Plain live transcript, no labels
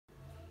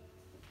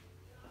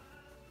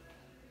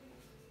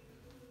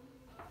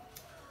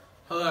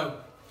Hello.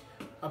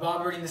 Our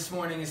Bible reading this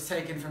morning is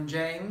taken from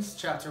James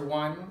chapter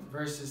 1,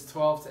 verses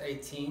 12 to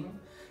 18.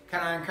 Can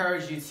I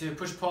encourage you to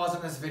push pause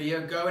on this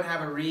video, go and have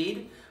a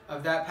read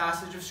of that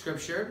passage of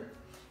Scripture,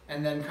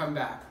 and then come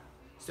back.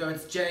 So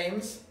it's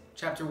James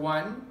chapter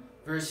 1,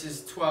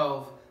 verses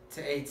 12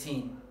 to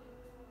 18.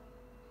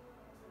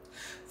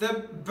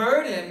 The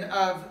burden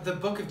of the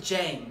book of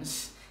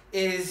James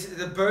is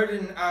the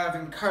burden of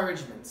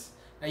encouragement.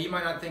 Now, you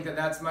might not think that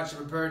that's much of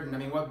a burden. I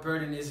mean, what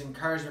burden is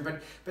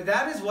encouragement? But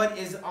that is what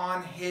is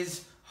on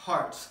his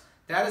heart.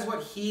 That is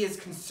what he is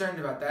concerned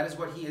about. That is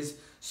what he is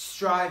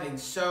striving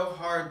so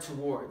hard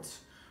towards.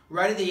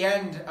 Right at the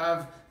end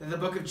of the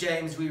book of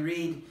James, we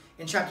read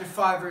in chapter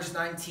 5, verse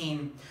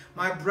 19,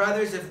 "My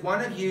brothers, if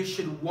one of you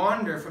should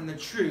wander from the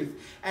truth,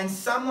 and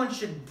someone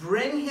should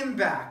bring him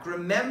back,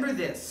 remember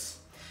this,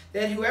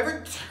 that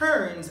whoever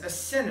turns a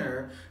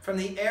sinner from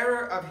the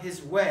error of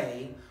his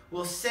way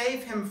will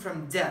save him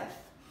from death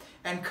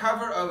and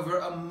cover over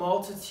a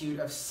multitude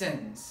of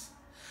sins."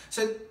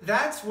 So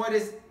that's what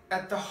is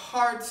at the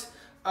heart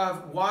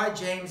of why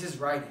James is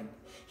writing.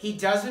 He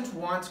doesn't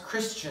want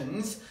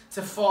Christians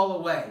to fall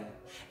away.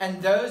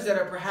 And those that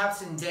are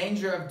perhaps in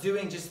danger of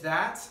doing just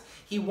that,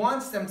 he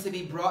wants them to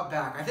be brought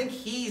back. I think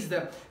he's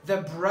the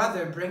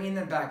brother bringing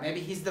them back.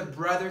 Maybe he's the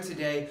brother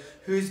today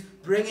who's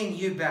bringing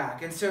you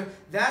back. And so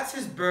that's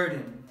his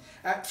burden,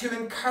 to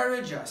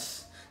encourage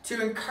us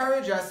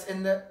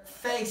in the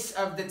face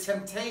of the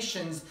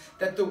temptations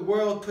that the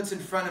world puts in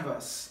front of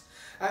us,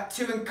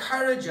 to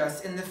encourage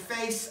us in the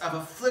face of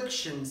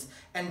afflictions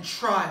and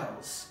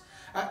trials,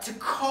 to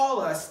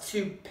call us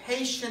to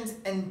patient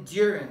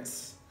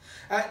endurance,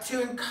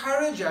 to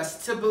encourage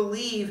us to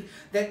believe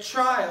that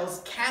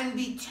trials can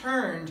be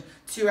turned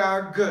to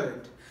our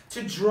good,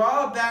 to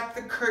draw back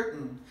the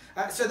curtain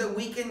so that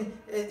we can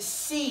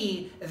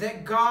see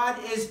that God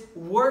is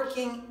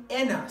working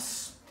in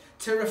us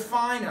to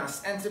refine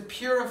us and to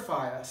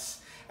purify us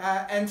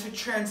and to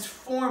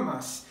transform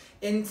us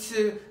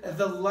into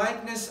the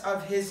likeness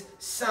of his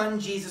Son,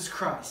 Jesus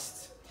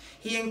Christ.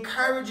 He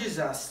encourages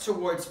us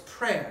towards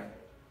prayer.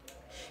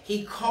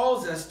 He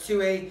calls us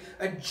to a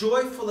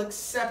joyful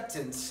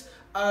acceptance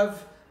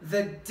of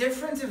the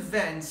different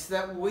events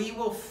that we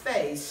will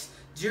face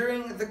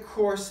during the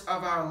course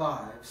of our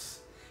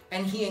lives.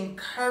 And he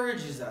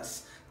encourages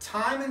us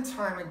time and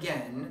time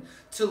again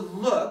to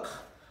look,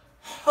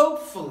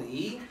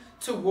 hopefully,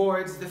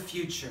 towards the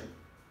future.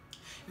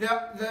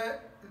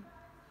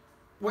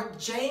 What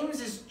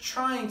James is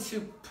trying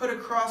to put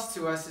across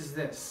to us is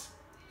this.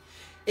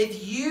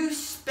 If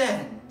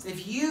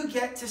you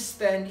get to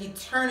spend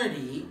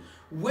eternity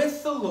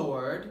with the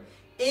Lord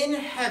in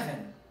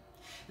heaven,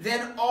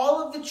 then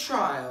all of the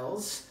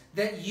trials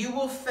that you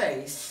will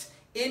face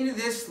in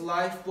this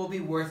life will be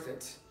worth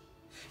it.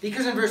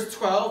 Because in verse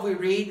 12 we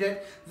read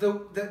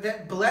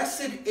that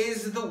blessed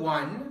is the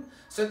one.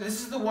 So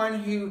this is the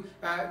one who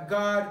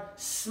God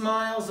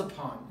smiles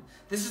upon.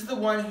 This is the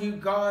one who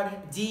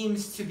God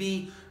deems to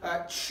be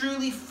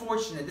truly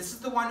fortunate. This is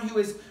the one who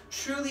is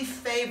truly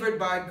favored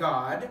by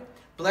God.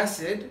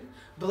 Blessed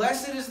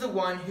is the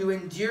one who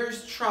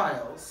endures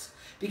trials,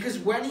 because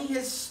when he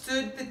has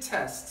stood the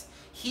test,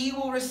 he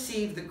will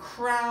receive the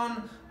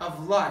crown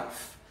of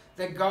life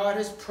that God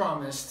has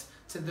promised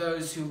to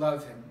those who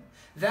love him.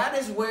 That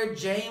is where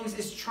James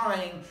is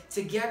trying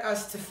to get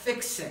us to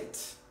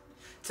fixate,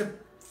 to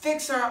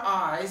fix our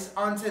eyes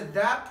onto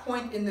that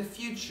point in the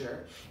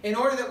future in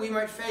order that we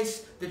might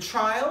face the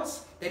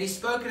trials that he's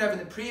spoken of in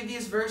the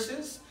previous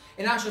verses.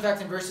 In actual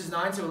fact, in verses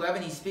 9 to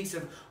 11, he speaks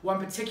of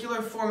one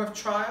particular form of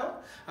trial,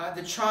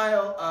 the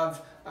trial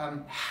of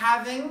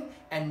having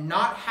and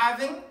not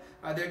having.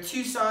 They're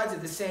two sides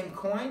of the same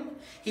coin.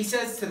 He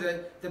says to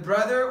the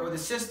brother or the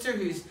sister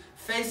who's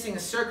facing a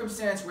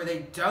circumstance where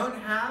they don't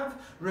have,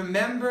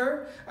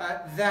 remember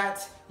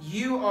that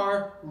you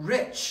are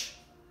rich.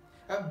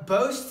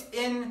 Boast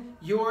in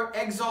your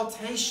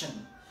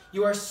exaltation.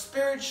 You are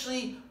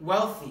spiritually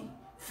wealthy,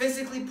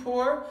 physically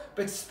poor,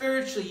 but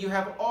spiritually you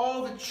have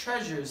all the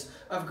treasures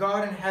of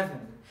God in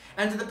heaven.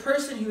 And to the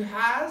person who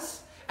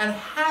has and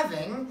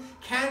having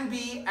can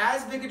be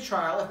as big a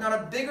trial, if not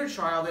a bigger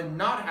trial than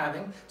not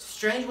having. It's a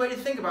strange way to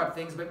think about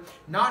things, but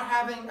not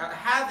having,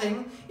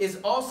 having is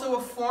also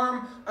a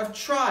form of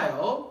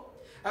trial,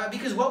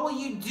 because what will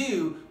you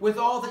do with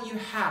all that you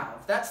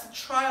have? That's the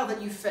trial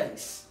that you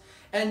face.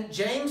 And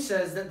James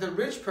says that the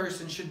rich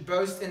person should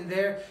boast in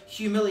their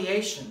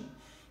humiliation.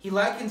 He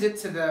likens it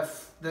to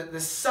the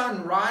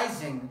sun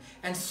rising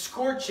and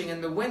scorching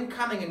and the wind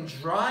coming and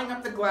drying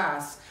up the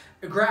grass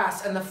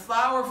and the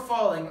flower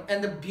falling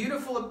and the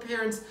beautiful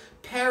appearance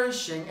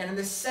perishing. And in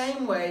the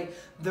same way,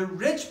 the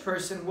rich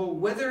person will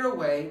wither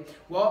away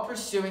while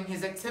pursuing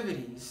his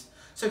activities.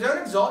 So don't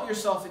exalt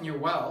yourself in your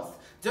wealth.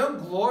 Don't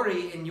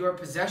glory in your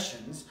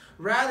possessions.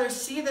 Rather,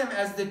 see them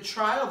as the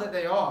trial that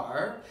they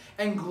are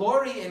and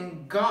glory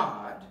in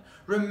God.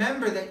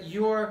 Remember that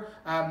your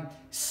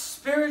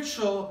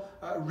spiritual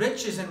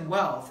riches and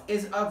wealth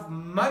is of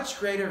much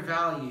greater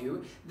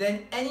value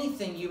than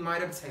anything you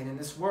might obtain in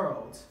this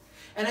world.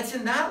 And it's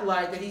in that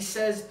light that he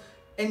says,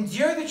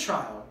 Endure the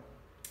trial,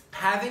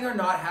 having or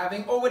not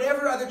having, or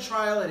whatever other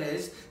trial it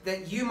is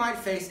that you might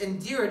face,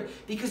 endure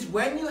it, because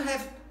when you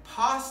have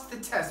passed the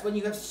test, when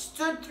you have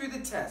stood through the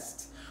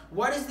test,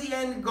 what is the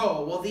end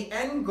goal? Well, the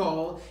end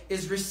goal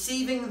is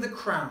receiving the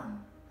crown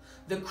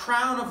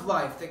of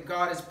life that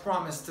God has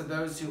promised to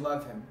those who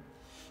love him.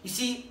 You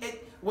see,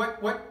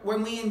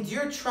 when we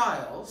endure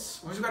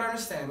trials, we've got to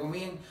understand,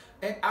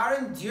 our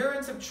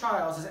endurance of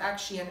trials is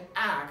actually an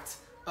act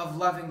of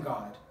loving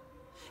God.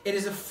 It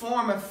is a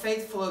form of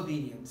faithful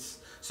obedience.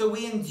 So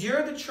we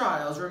endure the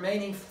trials,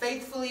 remaining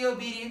faithfully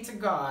obedient to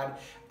God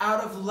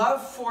out of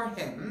love for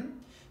him,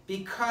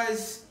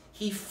 because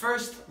he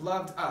first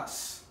loved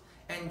us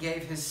and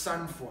gave his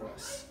son for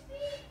us.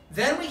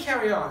 Then we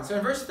carry on. So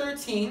in verse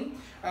 13,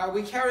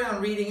 we carry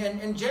on reading,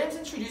 and James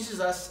introduces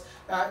us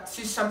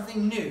to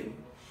something new.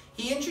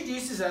 He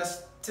introduces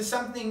us to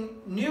something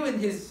new in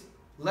his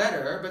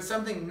letter, but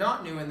something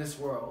not new in this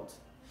world.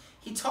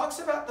 He talks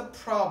about the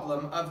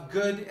problem of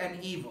good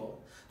and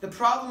evil. The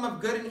problem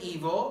of good and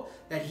evil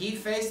that he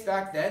faced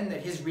back then,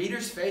 that his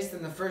readers faced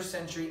in the first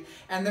century,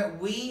 and that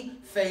we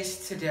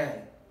face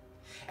today.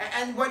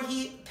 And what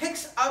he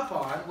picks up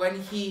on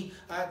when he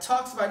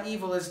talks about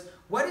evil is,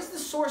 what is the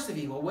source of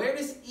evil? Where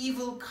does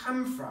evil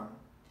come from?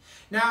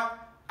 Now,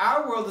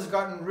 our world has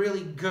gotten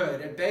really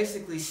good at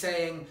basically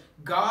saying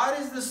God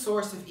is the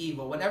source of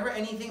evil. Whenever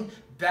anything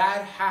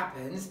bad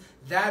happens,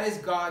 that is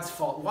God's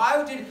fault.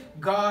 Why did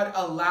God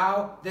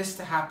allow this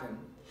to happen?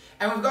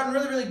 And we've gotten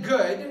really, really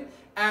good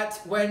at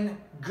when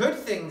good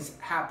things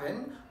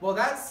happen, well,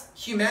 that's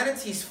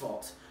humanity's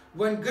fault.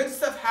 When good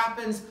stuff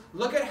happens,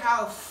 look at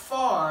how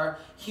far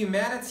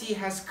humanity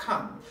has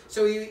come.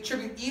 So we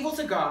attribute evil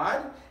to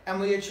God, and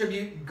we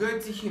attribute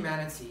good to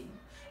humanity.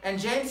 And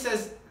James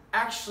says,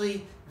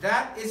 actually,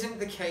 that isn't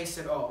the case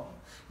at all.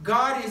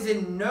 God is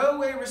in no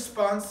way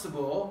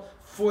responsible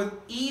for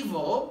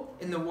evil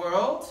in the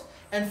world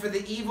and for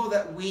the evil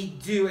that we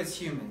do as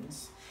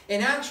humans.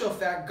 In actual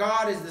fact,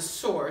 God is the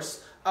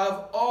source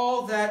of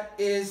all that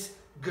is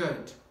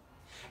good.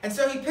 And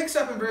so he picks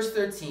up in verse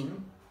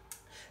 13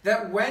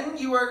 that when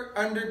you are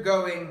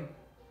undergoing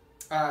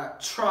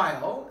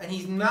trial, and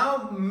he's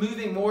now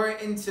moving more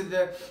into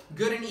the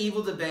good and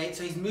evil debate,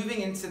 so he's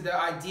moving into the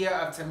idea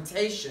of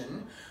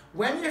temptation.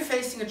 When you're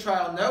facing a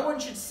trial, no one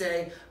should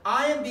say,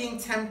 I am being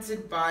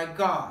tempted by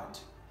God.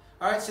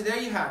 All right, so there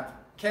you have,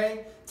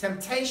 okay?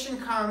 Temptation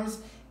comes,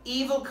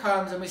 evil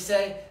comes, and we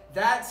say,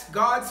 that's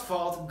God's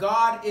fault.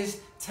 God is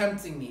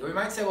tempting me. Or we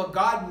might say, well,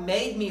 God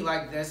made me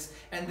like this,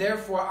 and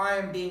therefore I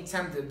am being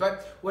tempted.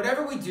 But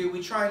whatever we do,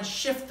 we try and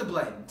shift the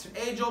blame. It's an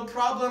age-old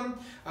problem.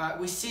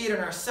 We see it in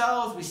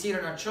ourselves. We see it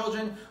in our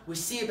children. We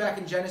see it back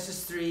in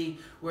Genesis 3,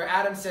 where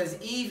Adam says,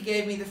 Eve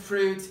gave me the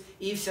fruit.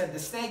 Eve said, the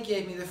snake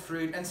gave me the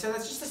fruit. And so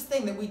that's just this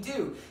thing that we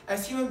do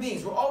as human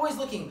beings. We're always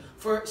looking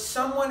for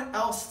someone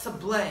else to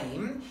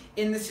blame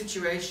in the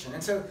situation.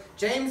 And so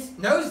James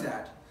knows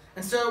that.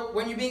 And so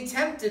when you're being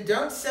tempted,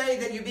 don't say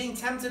that you're being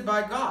tempted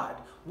by God.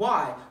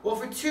 Why? Well,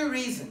 for two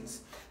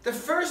reasons. The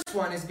first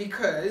one is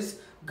because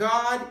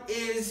God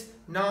is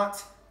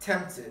not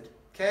tempted.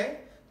 Okay?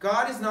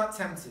 God is not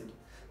tempted.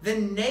 The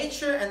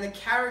nature and the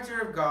character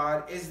of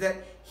God is that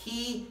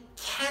he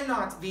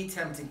cannot be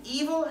tempted.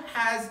 Evil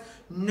has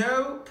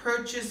no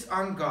purchase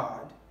on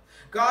God.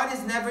 God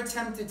is never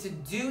tempted to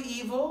do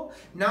evil,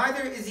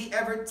 neither is he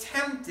ever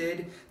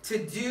tempted to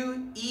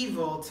do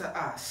evil to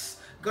us.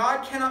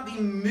 God cannot be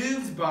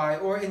moved by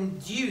or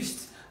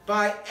induced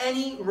by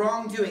any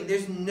wrongdoing.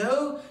 There's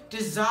no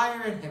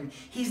desire in him.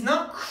 He's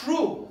not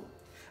cruel.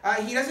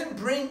 He doesn't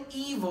bring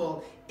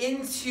evil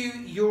into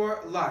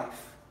your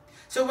life.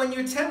 So when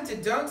you're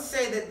tempted, don't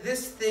say that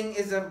this thing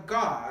is of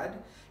God,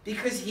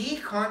 because he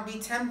can't be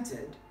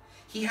tempted.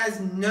 He has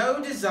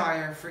no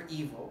desire for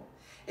evil.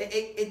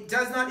 It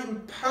does not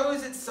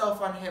impose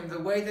itself on him the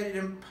way that it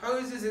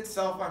imposes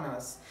itself on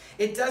us.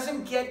 It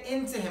doesn't get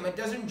into him. It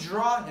doesn't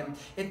draw him.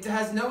 It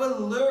has no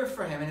allure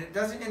for him, and it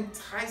doesn't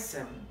entice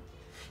him.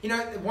 You know,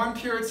 one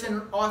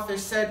Puritan author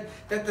said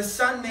that the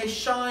sun may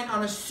shine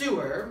on a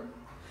sewer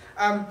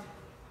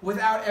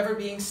without ever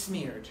being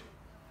smeared.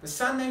 The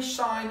sun may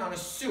shine on a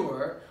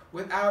sewer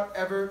without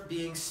ever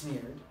being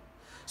smeared.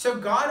 So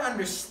God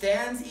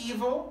understands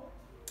evil.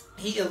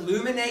 He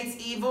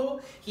illuminates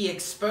evil. He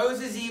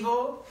exposes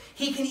evil.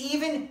 He can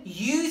even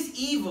use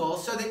evil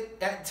so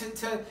that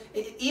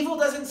evil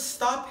doesn't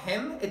stop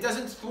him. It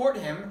doesn't thwart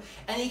him.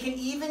 And he can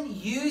even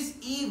use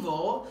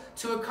evil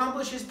to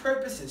accomplish his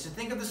purposes. So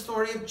think of the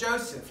story of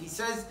Joseph. He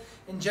says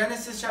in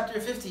Genesis chapter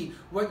 50,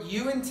 what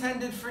you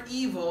intended for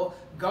evil,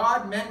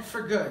 God meant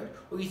for good.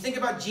 When you think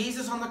about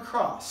Jesus on the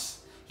cross,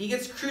 he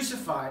gets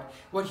crucified.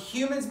 What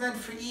humans meant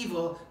for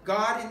evil,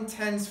 God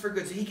intends for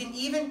good. So he can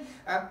even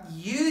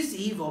use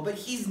evil, but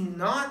he's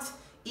not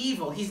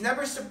evil. He's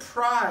never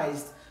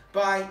surprised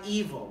by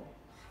evil.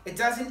 It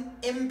doesn't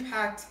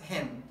impact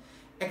him,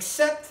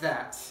 except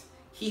that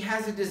he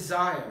has a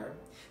desire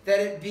that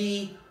it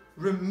be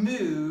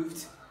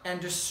removed and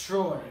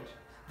destroyed.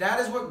 That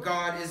is what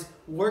God is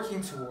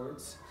working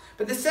towards.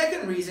 But the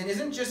second reason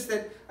isn't just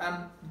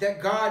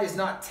that God is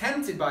not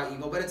tempted by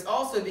evil, but it's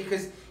also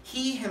because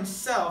he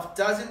himself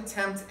doesn't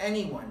tempt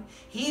anyone.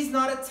 He's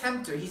not a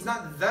tempter. He's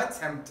not the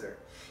tempter.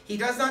 He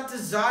does not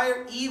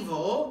desire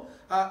evil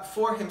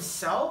for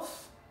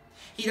himself.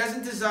 He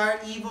doesn't desire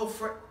evil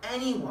for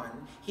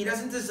anyone. He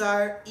doesn't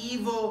desire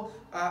evil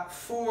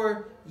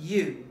for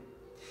you.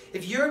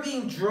 If you're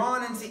being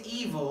drawn into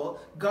evil,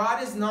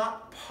 God is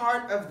not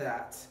part of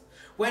that.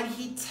 When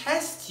he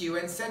tests you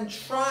and sends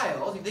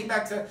trials, you think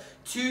back to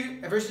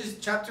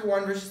chapter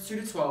 1, verses 2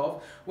 to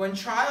 12, when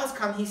trials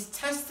come, he's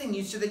testing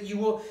you so that you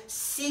will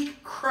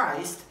seek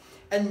Christ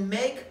and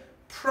make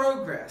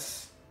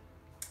progress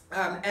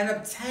and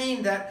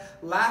obtain that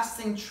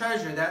lasting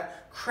treasure,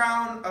 that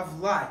crown of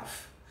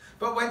life.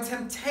 But when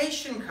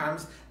temptation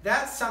comes,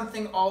 that's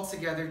something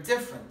altogether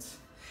different.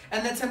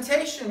 And the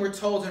temptation, we're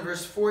told in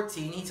verse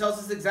 14, he tells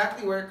us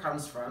exactly where it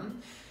comes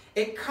from.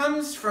 It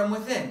comes from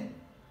within.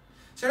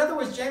 So in other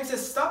words, James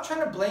says, stop trying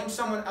to blame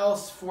someone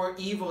else for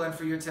evil and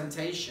for your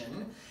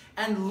temptation,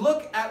 and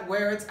look at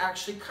where it's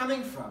actually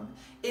coming from.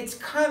 It's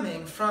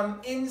coming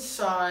from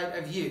inside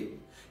of you.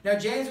 Now,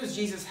 James was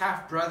Jesus'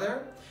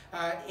 half-brother,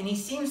 and he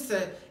seems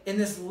to, in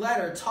this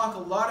letter, talk a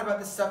lot about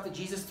the stuff that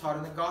Jesus taught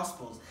in the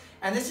Gospels.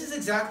 And this is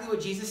exactly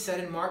what Jesus said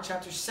in Mark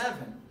chapter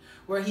 7,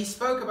 where he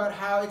spoke about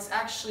how it's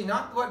actually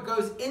not what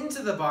goes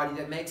into the body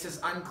that makes us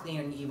unclean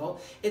and evil,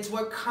 it's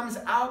what comes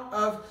out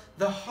of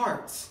the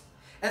heart.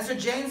 And so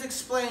James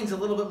explains a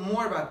little bit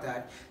more about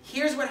that.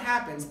 Here's what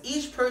happens.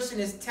 Each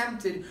person is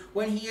tempted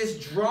when he is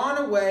drawn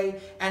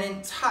away and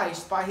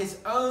enticed by his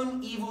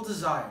own evil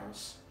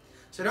desires.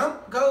 So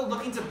don't go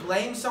looking to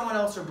blame someone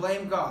else or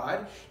blame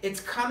God. It's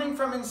coming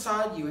from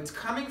inside you. It's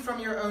coming from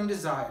your own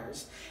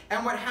desires.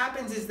 And what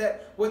happens is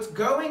that what's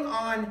going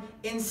on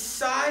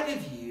inside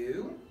of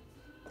you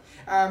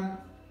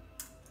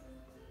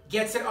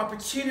gets an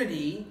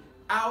opportunity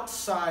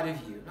outside of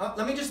you. Now,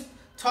 let me just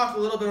talk a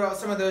little bit about what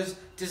some of those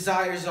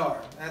desires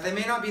are. They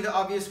may not be the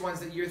obvious ones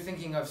that you're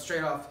thinking of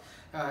straight off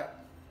out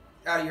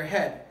of your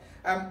head.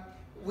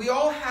 We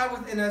all have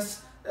within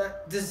us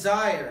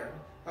desire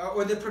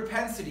or the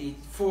propensity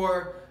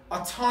for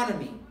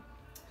autonomy,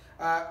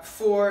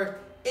 for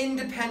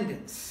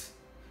independence,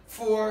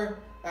 for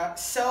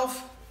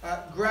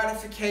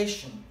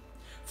self-gratification,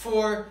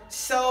 for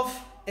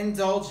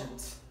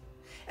self-indulgence.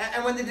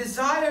 And when the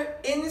desire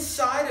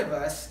inside of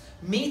us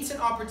meets an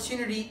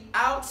opportunity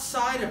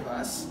outside of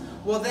us,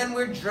 well, then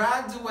we're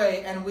dragged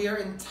away and we are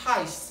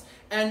enticed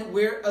and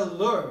we're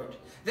allured.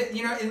 That,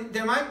 you know,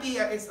 there might be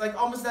it's like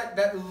almost that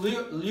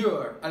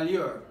lure.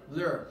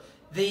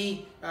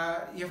 The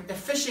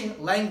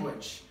fishing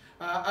language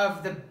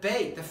of the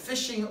bait, the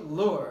fishing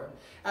lure.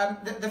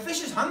 The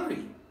fish is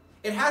hungry.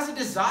 It has a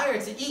desire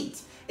to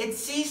eat. It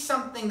sees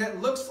something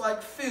that looks like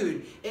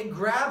food. It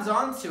grabs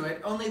onto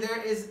it, only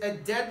there is a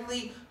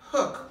deadly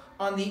hook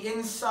on the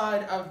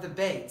inside of the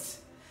bait.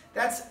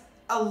 That's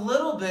a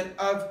little bit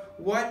of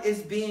what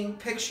is being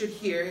pictured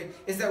here,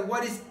 is that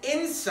what is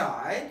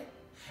inside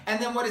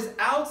and then what is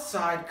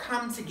outside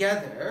come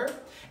together.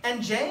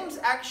 And James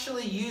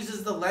actually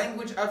uses the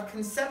language of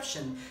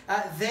conception.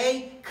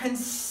 They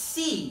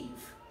conceive.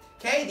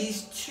 Okay,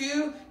 these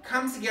two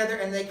come together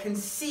and they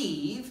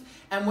conceive,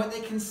 and what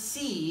they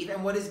conceive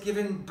and what is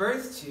given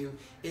birth to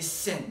is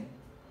sin.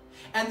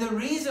 And the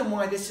reason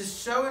why this is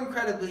so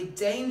incredibly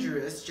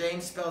dangerous,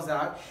 James spells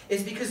out,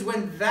 is because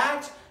when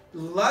that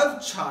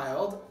love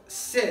child,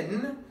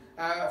 sin,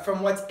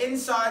 from what's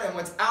inside and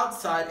what's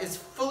outside is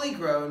fully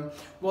grown,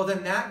 well,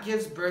 then that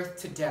gives birth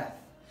to death.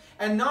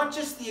 And not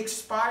just the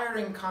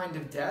expiring kind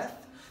of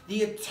death,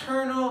 the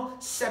eternal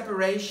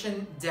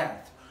separation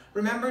death.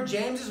 Remember,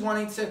 James is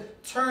wanting to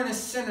turn a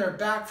sinner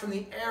back from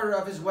the error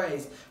of his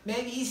ways.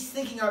 Maybe he's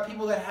thinking about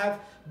people that have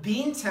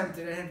been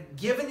tempted and have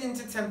given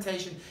into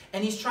temptation,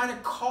 and he's trying to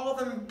call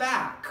them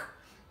back.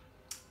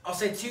 I'll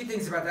say two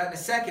things about that in a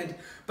second,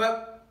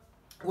 but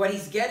what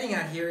he's getting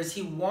at here is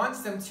he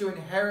wants them to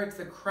inherit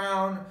the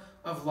crown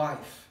of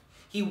life.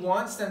 He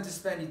wants them to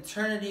spend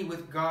eternity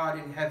with God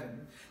in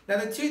heaven. Now,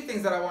 the two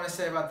things that I want to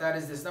say about that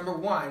is this. Number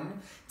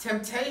one,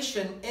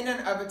 temptation in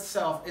and of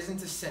itself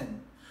isn't a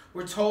sin.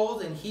 We're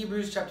told in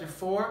Hebrews chapter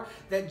 4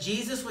 that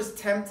Jesus was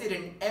tempted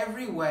in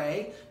every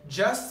way,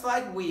 just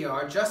like we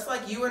are, just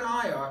like you and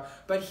I are,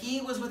 but he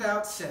was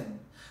without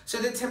sin. So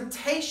the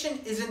temptation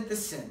isn't the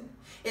sin.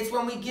 It's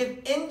when we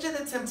give into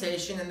the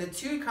temptation and the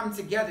two come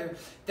together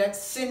that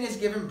sin is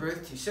given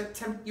birth to. So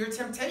your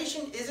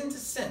temptation isn't a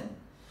sin.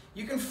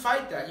 You can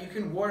fight that. You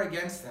can war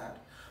against that.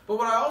 But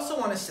what I also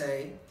want to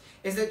say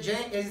is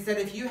that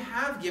if you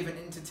have given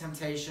into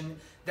temptation,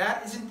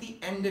 that isn't the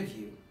end of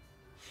you.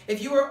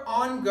 If you are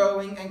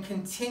ongoing and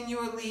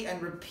continually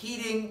and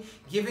repeatedly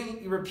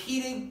giving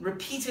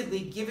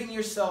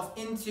yourself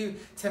into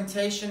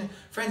temptation,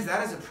 friends,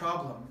 that is a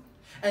problem.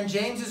 And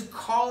James is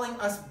calling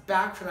us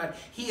back from that.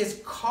 He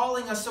is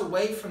calling us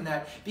away from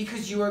that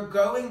because you are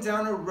going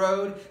down a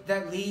road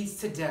that leads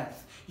to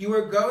death. You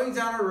are going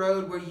down a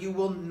road where you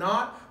will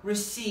not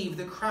receive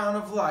the crown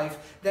of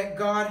life that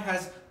God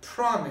has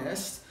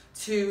promised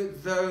to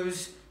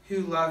those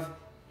who love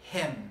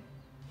him.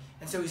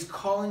 And so he's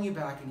calling you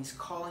back, and he's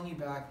calling you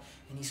back,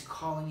 and he's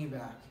calling you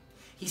back.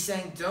 He's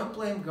saying, don't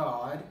blame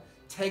God,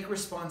 take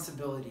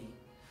responsibility.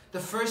 The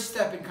first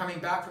step in coming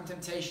back from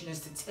temptation is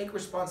to take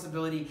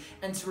responsibility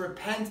and to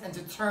repent and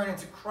to turn and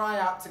to cry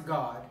out to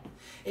God.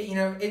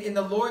 In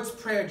the Lord's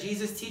Prayer,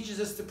 Jesus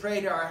teaches us to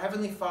pray to our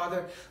Heavenly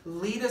Father,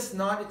 lead us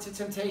not into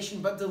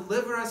temptation, but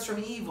deliver us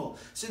from evil.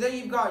 So there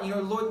you've got,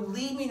 Lord,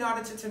 lead me not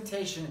into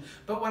temptation,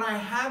 but when I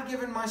have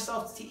given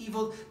myself to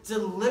evil,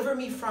 deliver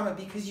me from it,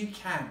 because you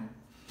can.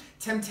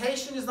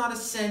 Temptation is not a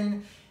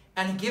sin,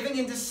 and giving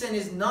into sin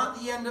is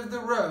not the end of the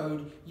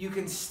road. You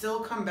can still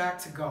come back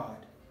to God.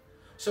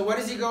 So what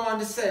does he go on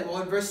to say?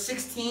 Well, in verse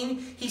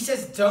 16, he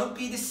says, don't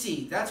be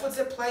deceived. That's what's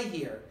at play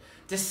here.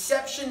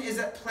 Deception is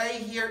at play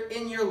here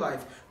in your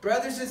life.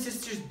 Brothers and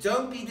sisters,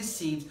 don't be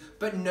deceived,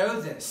 but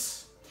know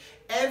this.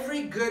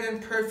 Every good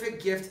and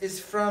perfect gift is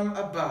from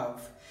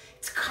above.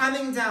 It's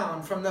coming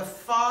down from the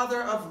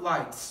Father of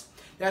lights.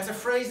 That's a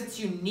phrase that's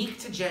unique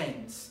to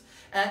James.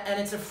 And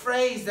it's a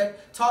phrase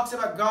that talks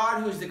about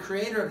God, who is the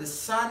creator of the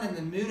sun and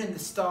the moon and the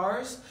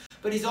stars.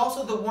 But he's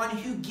also the one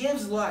who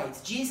gives light.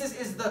 Jesus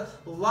is the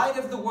light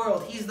of the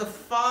world. He's the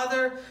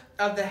Father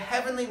of the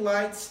heavenly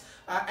lights,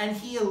 and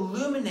he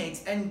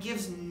illuminates and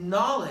gives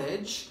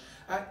knowledge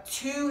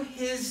to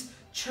his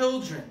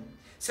children.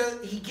 So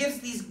he gives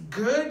these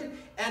good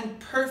and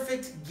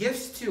perfect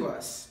gifts to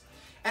us.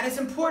 And it's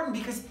important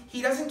because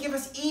he doesn't give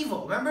us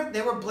evil. Remember,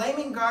 they were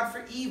blaming God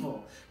for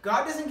evil.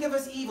 God doesn't give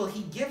us evil.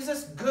 He gives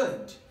us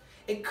good.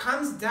 It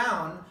comes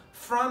down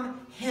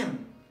from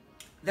him.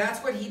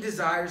 That's what he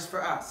desires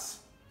for us.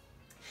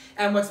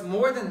 And what's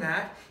more than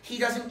that, he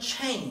doesn't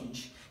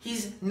change.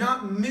 He's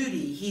not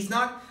moody. He's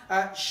not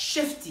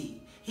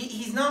shifty.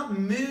 He's not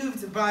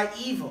moved by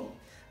evil.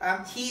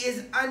 He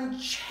is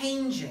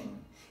unchanging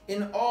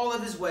in all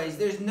of his ways.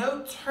 There's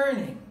no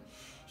turning.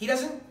 He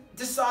doesn't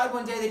decide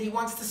one day that he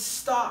wants to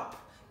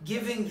stop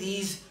giving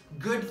these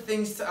good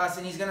things to us,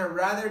 and he's going to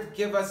rather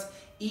give us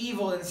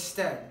evil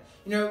instead.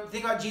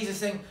 Think about Jesus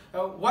saying,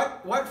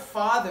 what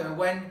father,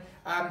 when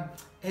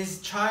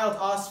his child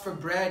asks for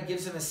bread,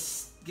 gives him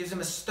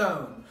a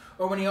stone,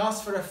 or when he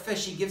asks for a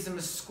fish, he gives him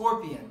a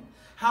scorpion?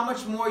 How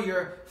much more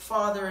your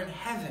Father in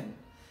heaven?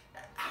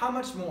 How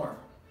much more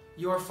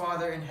your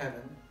Father in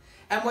heaven?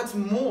 And what's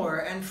more,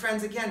 and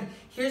friends, again,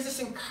 here's this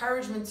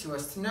encouragement to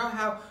us to know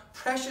how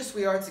precious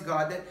we are to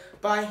God, that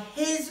by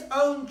his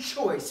own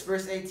choice,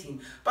 verse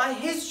 18, by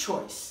his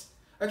choice,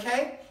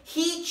 okay,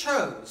 he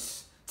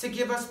chose to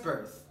give us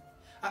birth.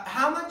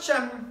 How much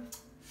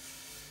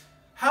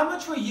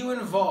were you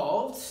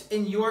involved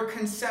in your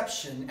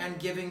conception and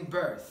giving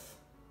birth?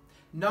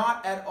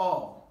 Not at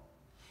all.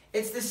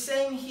 It's the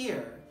same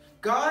here.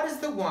 God is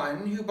the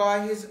one who by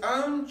his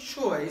own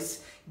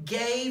choice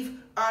gave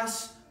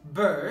us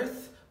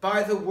birth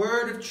by the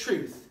word of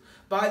truth,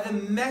 by the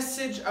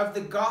message of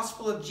the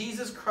gospel of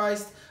Jesus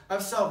Christ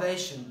of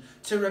salvation,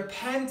 to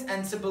repent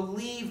and to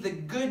believe the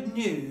good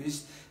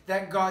news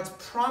that God's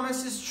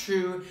promise is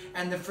true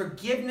and the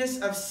forgiveness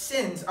of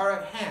sins are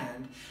at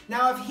hand.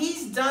 Now, if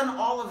he's done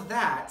all of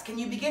that, can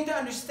you begin to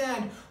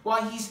understand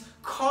why he's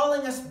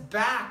calling us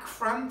back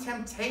from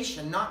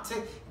temptation, not to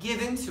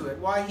give into it?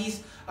 Why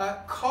he's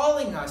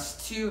calling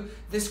us to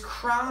this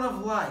crown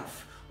of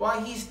life? Why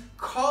he's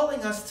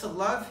calling us to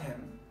love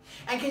him?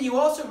 And can you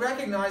also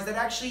recognize that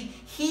actually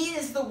he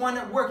is the one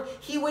at work?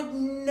 He would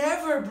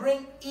never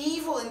bring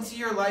evil into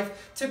your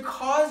life to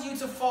cause you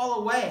to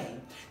fall away.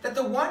 That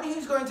the one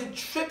who's going to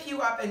trip you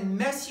up and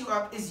mess you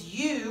up is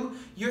you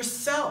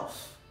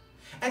yourself.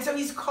 And so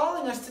he's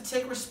calling us to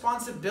take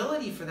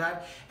responsibility for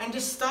that and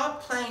to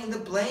stop playing the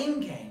blame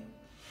game.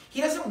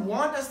 He doesn't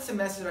want us to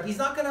mess it up. He's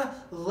not going to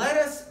let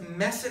us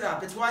mess it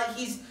up. It's why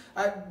he's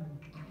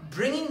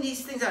bringing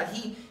these things out.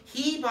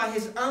 He, by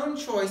his own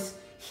choice,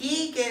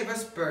 he gave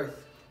us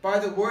birth by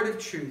the word of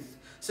truth,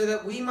 so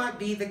that we might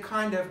be the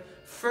kind of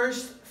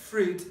first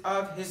fruit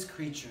of his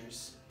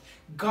creatures.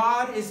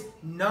 God is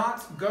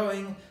not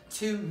going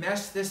to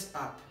mess this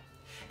up.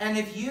 And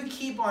if you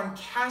keep on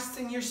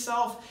casting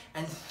yourself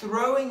and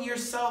throwing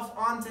yourself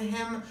onto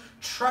him,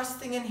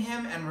 trusting in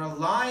him and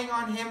relying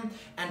on him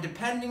and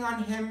depending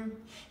on him,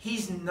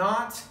 he's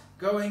not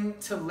going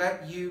to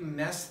let you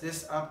mess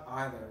this up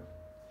either.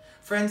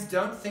 Friends,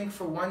 don't think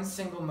for one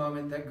single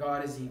moment that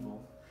God is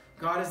evil.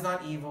 God is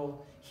not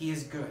evil, he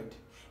is good.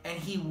 And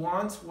he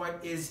wants what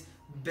is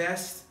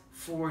best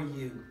for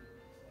you.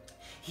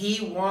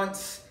 He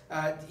wants,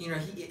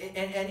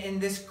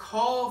 and this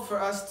call for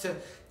us to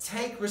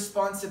take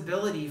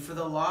responsibility for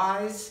the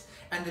lies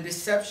and the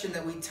deception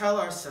that we tell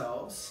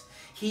ourselves,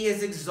 he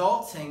is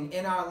exalting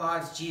in our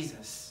lives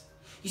Jesus.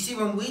 You see,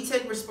 when we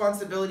take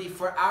responsibility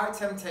for our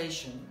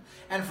temptation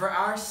and for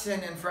our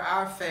sin and for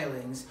our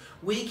failings,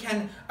 we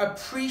can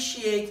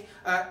appreciate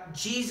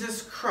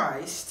Jesus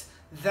Christ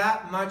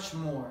that much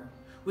more.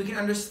 We can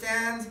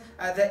understand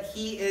that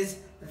he is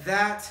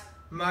that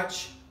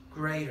much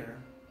greater.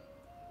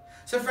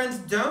 So friends,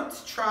 don't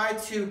try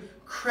to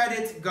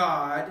credit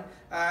God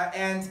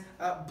and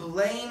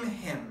blame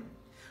him.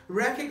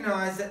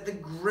 recognize that the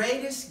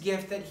greatest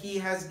gift that he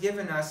has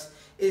given us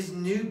is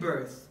new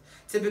birth,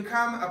 to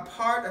become a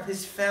part of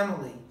his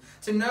family,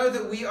 to know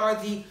that we are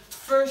the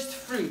first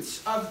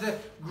fruits of the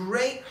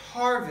great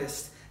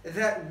harvest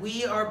that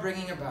we are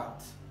bringing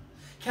about.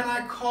 Can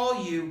I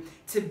call you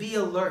to be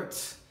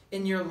alert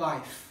in your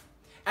life,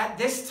 at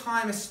this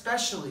time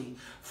especially,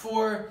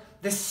 for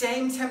the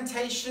same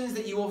temptations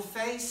that you will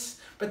face,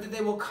 but that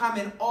they will come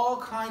in all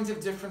kinds of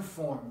different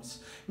forms.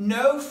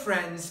 Know,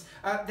 friends,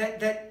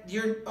 that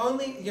you're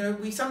only,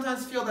 we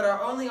sometimes feel that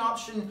our only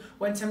option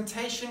when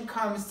temptation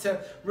comes to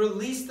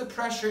release the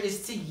pressure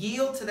is to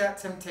yield to that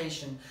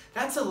temptation.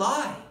 That's a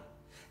lie.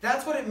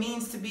 That's what it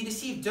means to be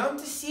deceived. Don't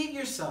deceive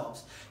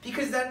yourselves,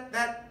 because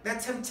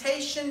that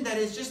temptation that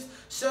is just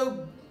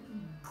so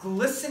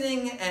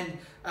glistening and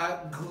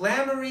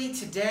glamoury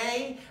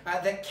today,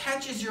 that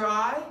catches your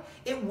eye,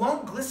 it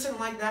won't glisten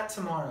like that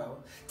tomorrow.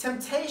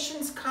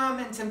 Temptations come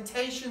and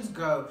temptations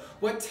go.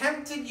 What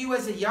tempted you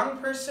as a young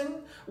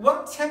person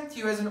won't tempt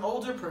you as an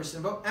older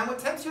person. And what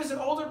tempts you as an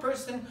older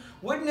person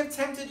wouldn't have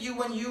tempted you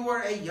when you were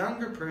a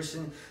younger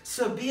person.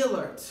 So be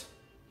alert.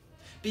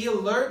 Be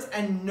alert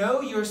and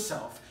know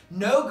yourself.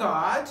 Know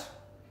God.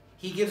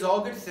 He gives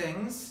all good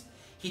things.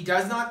 He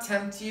does not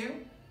tempt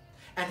you,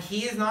 and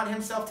he is not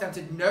himself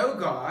tempted. Know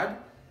God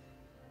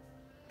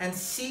and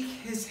seek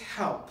his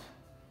help.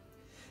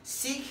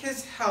 Seek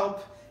his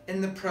help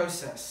in the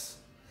process.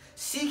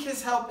 Seek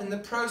his help in the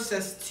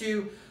process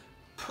to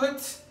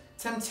put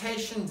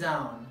temptation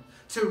down,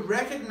 to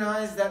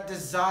recognize that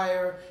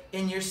desire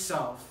in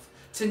yourself,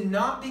 to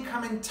not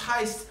become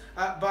enticed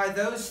by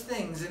those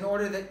things in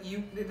order that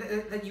you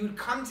would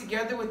come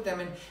together with them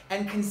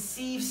and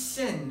conceive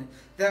sin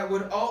that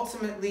would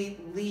ultimately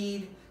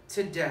lead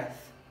to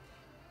death.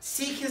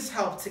 Seek his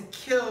help to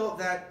kill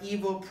that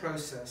evil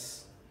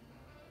process.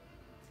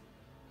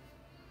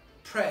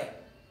 Pray,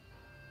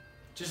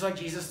 just like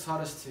Jesus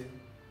taught us to.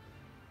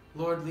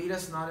 Lord, lead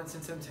us not into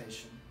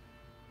temptation,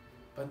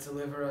 but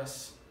deliver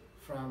us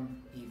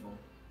from evil.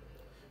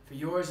 For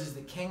yours is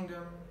the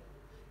kingdom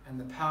and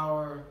the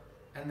power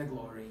and the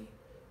glory,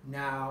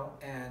 now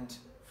and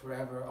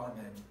forever.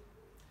 Amen.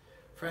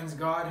 Friends,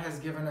 God has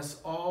given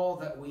us all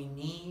that we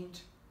need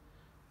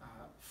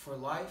for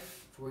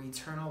life, for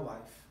eternal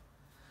life.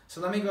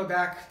 So let me go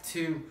back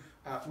to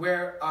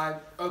where I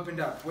opened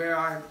up, where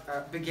I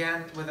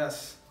began with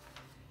us.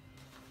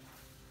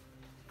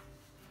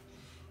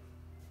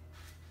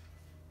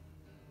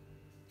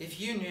 If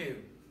you knew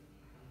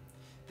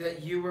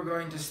that you were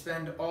going to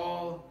spend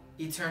all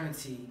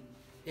eternity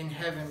in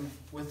heaven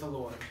with the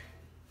Lord,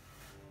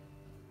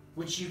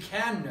 which you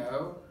can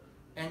know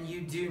and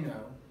you do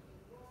know,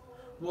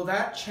 will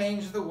that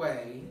change the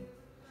way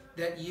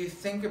that you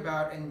think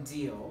about and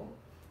deal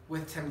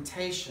with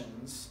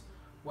temptations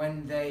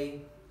when they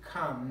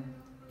come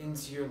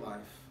into your life?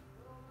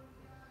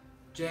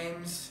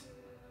 James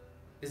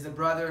is the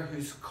brother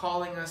who's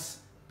calling us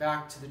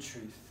back to the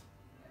truth.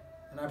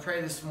 And I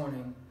pray this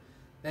morning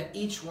that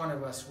each one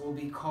of us will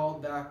be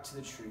called back to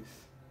the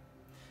truth.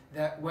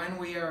 That when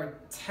we are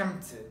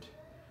tempted,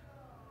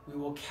 we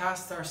will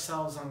cast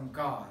ourselves on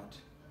God,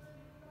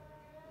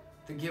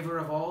 the giver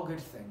of all good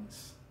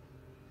things,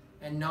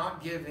 and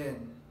not give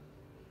in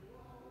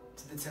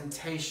to the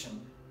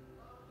temptation,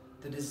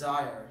 the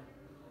desire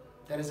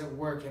that is at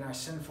work in our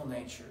sinful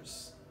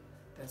natures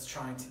that's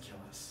trying to kill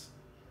us.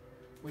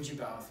 Would you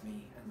bow with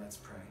me and let's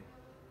pray.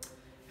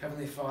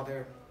 Heavenly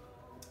Father,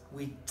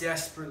 we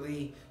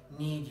desperately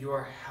need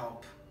your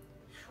help.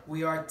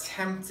 We are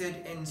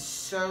tempted in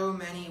so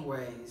many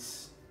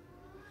ways.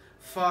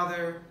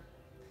 Father,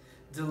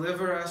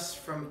 deliver us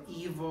from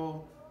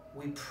evil,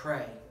 we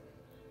pray.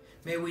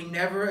 May we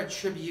never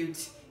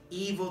attribute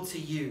evil to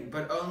you,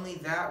 but only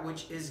that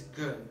which is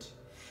good.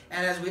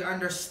 And as we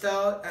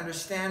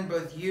understand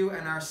both you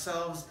and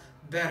ourselves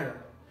better,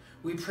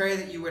 we pray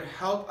that you would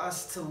help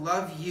us to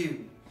love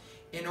you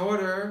in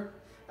order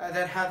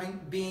that having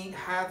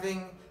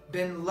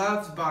been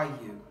loved by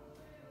you,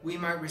 we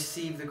might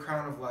receive the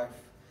crown of life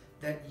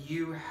that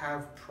you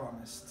have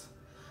promised.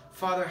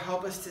 Father,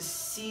 help us to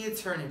see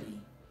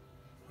eternity.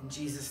 In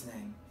Jesus'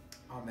 name,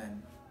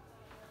 amen.